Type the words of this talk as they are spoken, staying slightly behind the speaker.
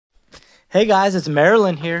Hey guys, it's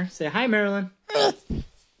Marilyn here. Say hi, Marilyn.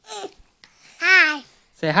 Hi.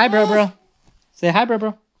 Say hi, bro. Say hi,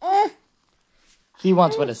 bro. He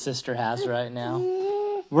wants what his sister has right now.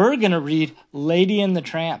 We're going to read Lady and the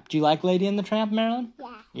Tramp. Do you like Lady and the Tramp, Marilyn?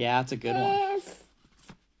 Yeah. Yeah, it's a good one.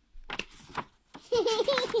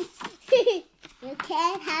 You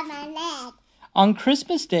can't have my leg. On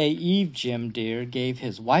Christmas Day Eve, Jim Dear gave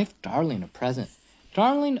his wife Darling a present.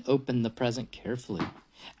 Darling opened the present carefully.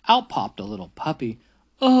 Out popped a little puppy.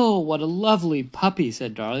 "Oh, what a lovely puppy,"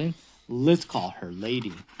 said Darling. "Let's call her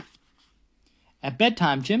Lady." At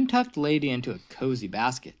bedtime, Jim tucked Lady into a cozy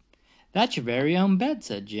basket. "That's your very own bed,"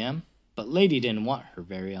 said Jim. But Lady didn't want her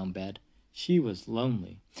very own bed. She was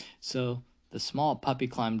lonely. So the small puppy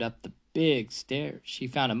climbed up the big stairs. She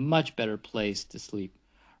found a much better place to sleep,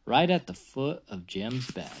 right at the foot of Jim's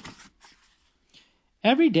bed.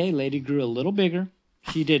 Every day, Lady grew a little bigger.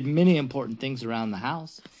 She did many important things around the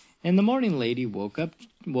house. In the morning, Lady woke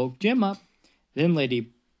Jim up. Then Lady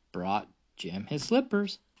brought Jim his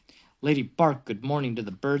slippers. Lady barked good morning to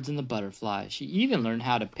the birds and the butterflies. She even learned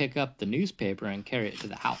how to pick up the newspaper and carry it to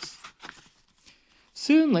the house.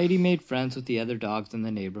 Soon, Lady made friends with the other dogs in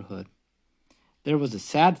the neighborhood. There was a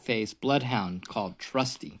sad-faced bloodhound called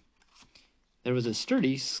Trusty. There was a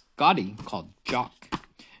sturdy Scotty called Jock.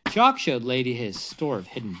 Jock showed Lady his store of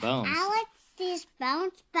hidden bones. I like these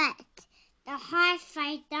bones, but the hard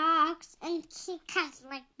fight dogs and she cuts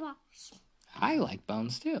like bones. I like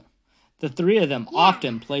bones too. The three of them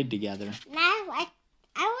often played together. And I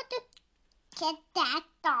want to get that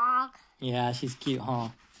dog. Yeah, she's cute, huh?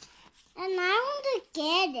 And I want to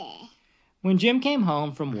get it. When Jim came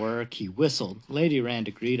home from work, he whistled. Lady ran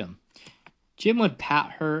to greet him. Jim would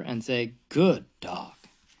pat her and say, "Good dog."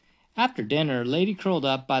 After dinner, Lady curled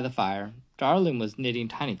up by the fire. Darling was knitting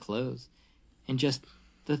tiny clothes.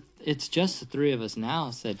 It's just the three of us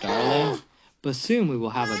now," said Darling. "But soon we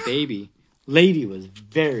will have a baby." Lady was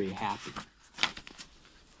very happy.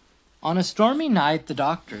 On a stormy night, the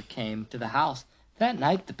doctor came to the house. That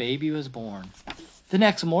night, the baby was born. The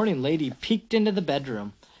next morning, Lady peeked into the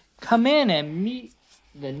bedroom. "Come in and meet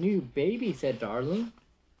the new baby," said Darling.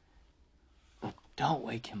 "But don't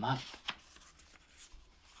wake him up."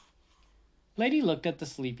 Lady looked at the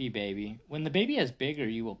sleepy baby. "When the baby is bigger,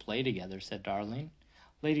 you will play together," said Darling.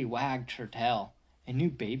 Lady wagged her tail. "A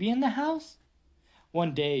new baby in the house?"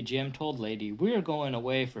 One day, Jim told Lady, "We are going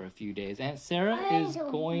away for a few days. Aunt Sarah is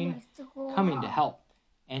coming to help,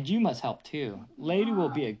 and you must help too." "Lady will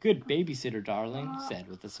be a good babysitter," Darling said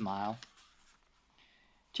with a smile.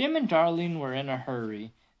 Jim and Darling were in a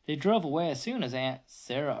hurry. They drove away as soon as Aunt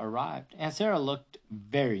Sarah arrived. Aunt Sarah looked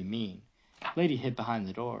very mean. Lady hid behind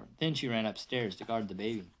the door. Then she ran upstairs to guard the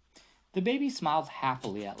baby. The baby smiled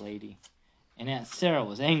happily at Lady, and Aunt Sarah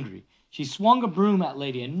was angry. She swung a broom at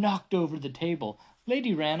Lady and knocked over the table.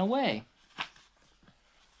 Lady ran away.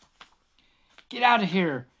 "Get out of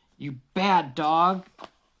here, you bad dog,"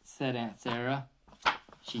 said Aunt Sarah.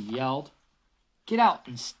 She yelled. "Get out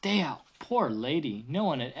and stay out." Poor Lady. No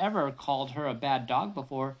one had ever called her a bad dog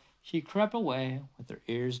before. She crept away with her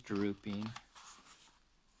ears drooping.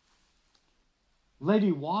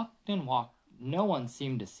 Lady walked and walked. No one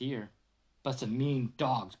seemed to see her, but some mean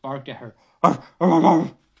dogs barked at her. "Arf, arf,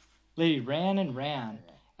 arf." Lady ran and ran.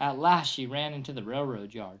 At last she ran into the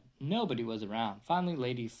railroad yard. Nobody was around. Finally,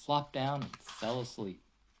 Lady flopped down and fell asleep.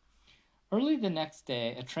 Early the next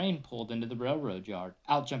day, a train pulled into the railroad yard.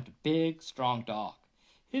 Out jumped a big, strong dog.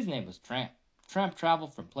 His name was Tramp. Tramp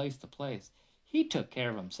traveled from place to place. He took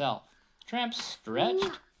care of himself. Tramp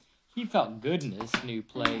stretched. He felt good in his new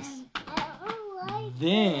place.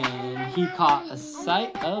 Then he caught a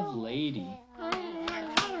sight of Lady.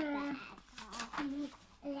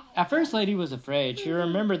 At first, Lady was afraid. She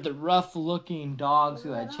remembered the rough-looking dogs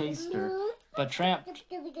who had chased her, but Tramp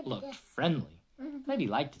looked friendly. Lady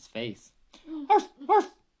liked his face. "Arf,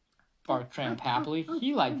 arf," barked Tramp happily.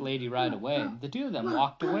 He liked Lady right away. The two of them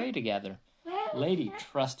walked away together. Lady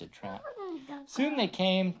trusted Tramp. Soon they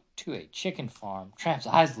came to a chicken farm. Tramp's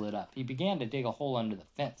eyes lit up. He began to dig a hole under the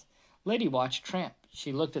fence. Lady watched Tramp.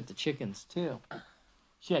 She looked at the chickens, too.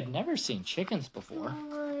 She had never seen chickens before.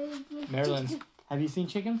 Marilyn, have you seen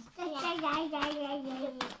chickens?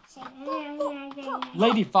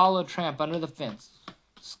 Lady followed Tramp under the fence.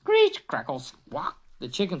 Screech, crackle, squawk. The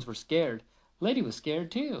chickens were scared. Lady was scared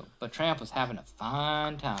too, but Tramp was having a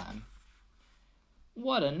fine time.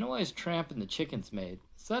 What a noise Tramp and the chickens made.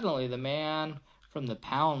 Suddenly the man from the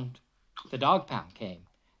dog pound came.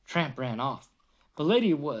 Tramp ran off, but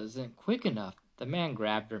Lady wasn't quick enough. The man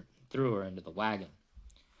grabbed her and threw her into the wagon.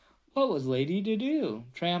 What was Lady to do?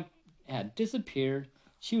 Tramp had disappeared.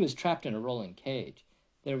 She was trapped in a rolling cage.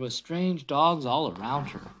 There were strange dogs all around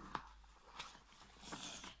her.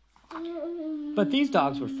 But these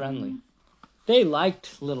dogs were friendly. They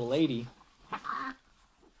liked little Lady.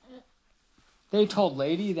 They told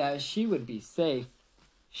Lady that she would be safe.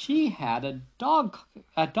 She had a dog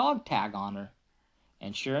tag on her.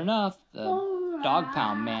 And sure enough, the dog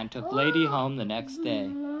pound man took Lady home the next day.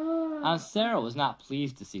 Aunt Sarah was not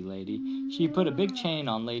pleased to see Lady. She put a big chain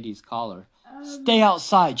on Lady's collar. "Stay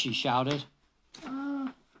outside," she shouted.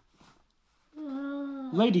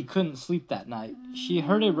 Lady couldn't sleep that night. She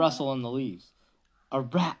heard a rustle in the leaves. A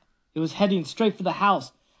rat. It was heading straight for the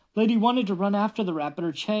house. Lady wanted to run after the rat, but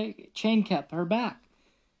her chain kept her back.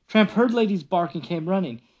 Tramp heard Lady's bark and came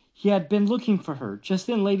running. He had been looking for her. Just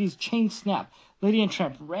then, Lady's chain snapped. Lady and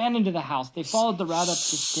Tramp ran into the house. They followed the rat up the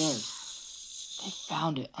stairs. They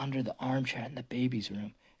found it under the armchair in the baby's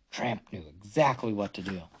room. Tramp knew exactly what to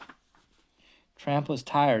do. Tramp was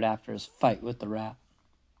tired after his fight with the rat.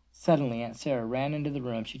 Suddenly, Aunt Sarah ran into the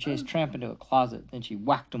room. She chased Tramp into a closet. Then she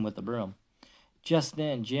whacked him with a broom. Just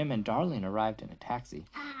then, Jim and Darling arrived in a taxi.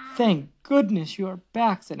 "Thank goodness you are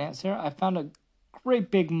back," said Aunt Sarah. "I found a great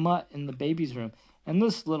big mutt in the baby's room, and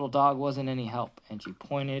this little dog wasn't any help." And she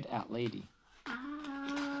pointed at Lady.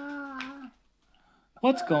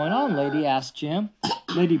 "What's going on, Lady?" asked Jim.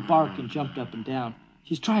 Lady barked and jumped up and down.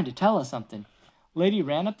 "She's trying to tell us something." Lady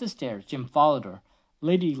ran up the stairs. Jim followed her.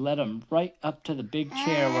 Lady led him right up to the big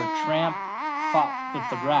chair where Tramp fought with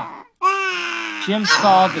the rat. Jim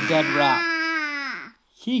saw the dead rat.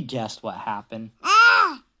 He guessed what happened.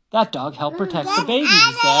 "That dog helped protect the baby,"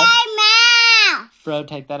 he said. "Bro,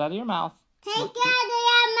 take that out of your mouth." Take it out of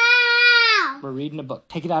your mouth. We're reading a book.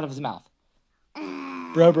 Take it out of his mouth.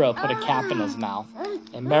 Bro put a cap in his mouth,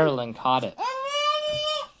 and Marilyn caught it.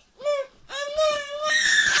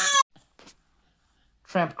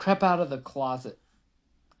 Tramp crept out of the closet.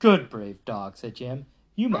 "Good, brave dog," said Jim.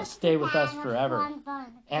 "You must stay with us forever."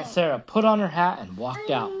 Aunt Sarah put on her hat and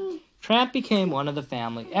walked out. Tramp became one of the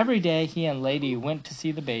family. Every day he and Lady went to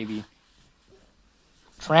see the baby.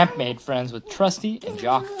 Tramp made friends with Trusty and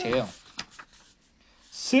Jock too.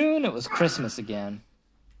 Soon it was Christmas again.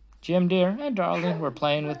 Jim dear and Darling were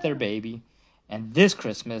playing with their baby. And this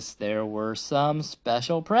Christmas there were some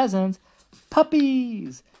special presents.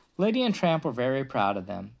 Puppies! Lady and Tramp were very proud of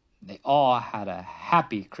them. They all had a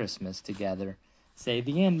happy Christmas together. Say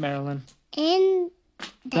the end, Marilyn. In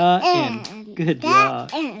The end. Good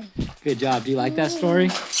job. Good job. Do you like that story?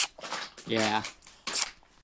 Yeah.